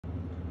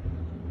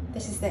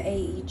This is the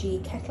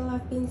AEG kettle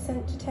I've been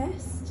sent to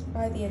test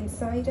by the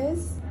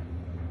insiders.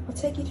 I'll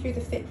take you through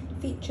the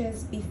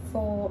features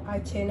before I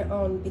turn it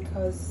on,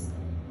 because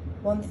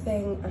one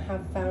thing I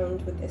have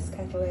found with this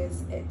kettle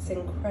is it's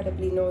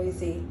incredibly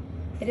noisy.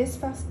 It is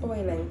fast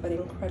boiling, but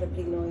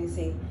incredibly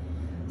noisy.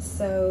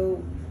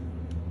 So,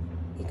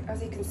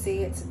 as you can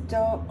see, it's a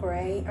dark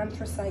grey,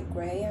 anthracite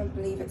grey, I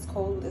believe it's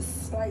called, with a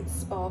slight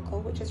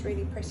sparkle, which is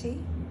really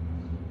pretty.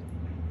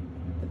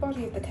 The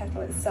body of the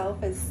kettle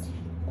itself is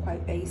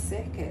quite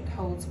basic. It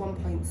holds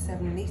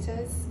 1.7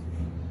 litres.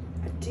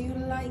 I do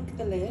like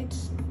the lid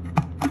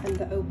and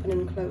the open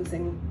and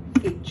closing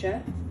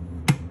feature.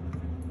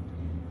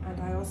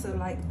 And I also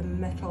like the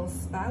metal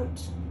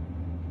spout.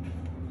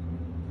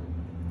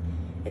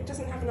 It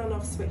doesn't have an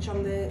on-off switch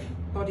on the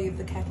body of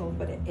the kettle,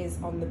 but it is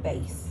on the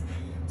base.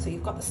 So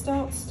you've got the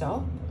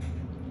start-stop,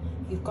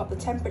 you've got the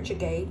temperature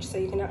gauge, so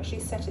you can actually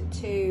set it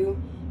to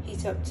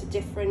heat up to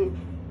different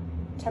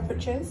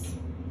temperatures.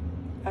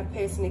 I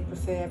personally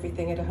prefer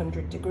everything at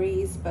 100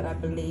 degrees, but I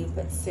believe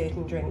that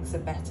certain drinks are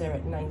better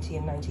at 90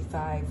 and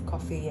 95,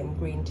 coffee and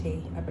green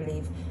tea, I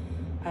believe.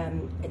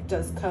 It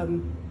does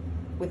come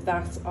with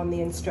that on the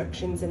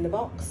instructions in the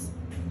box.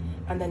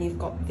 And then you've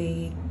got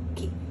the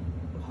keep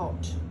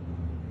hot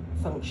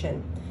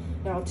function.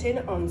 Now I'll turn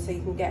it on so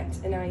you can get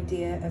an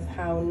idea of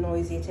how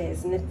noisy it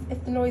is, and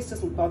if the noise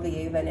doesn't bother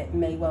you, then it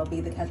may well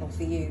be the kettle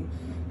for you.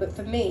 But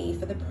for me,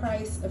 for the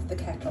price of the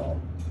kettle,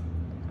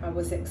 I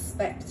was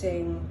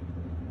expecting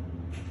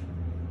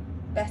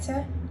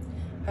better.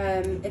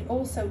 It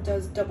also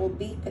does double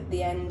beep at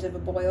the end of a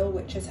boil,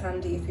 which is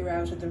handy if you're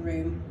out of the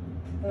room.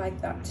 I like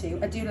that too.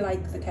 I do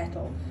like the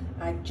kettle.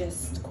 I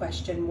just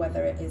question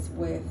whether it is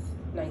worth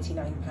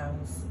 £99.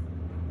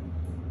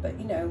 But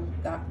you know,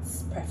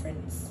 that's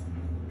preference.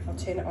 I'll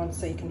turn it on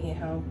so you can hear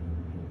how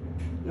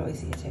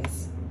noisy it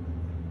is.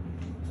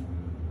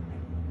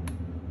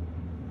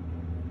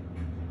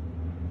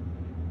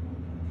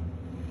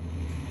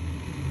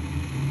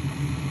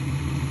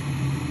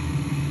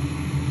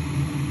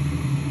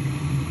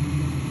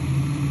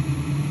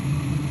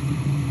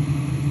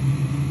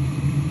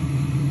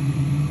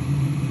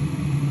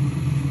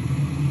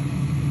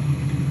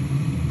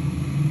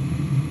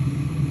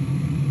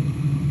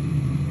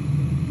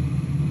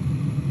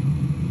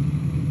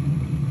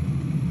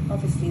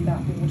 Obviously that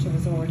water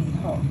was already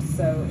hot,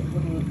 so it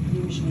wouldn't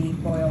usually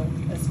boil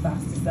as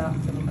fast as that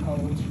from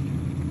cold.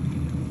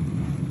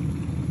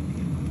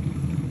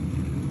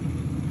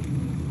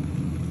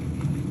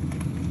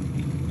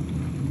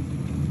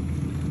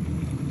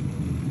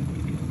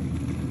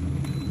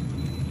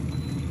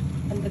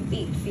 And the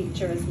beep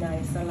feature is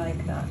nice, I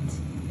like that.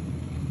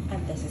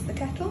 And this is the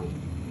kettle.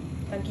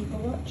 Thank you for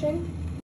watching.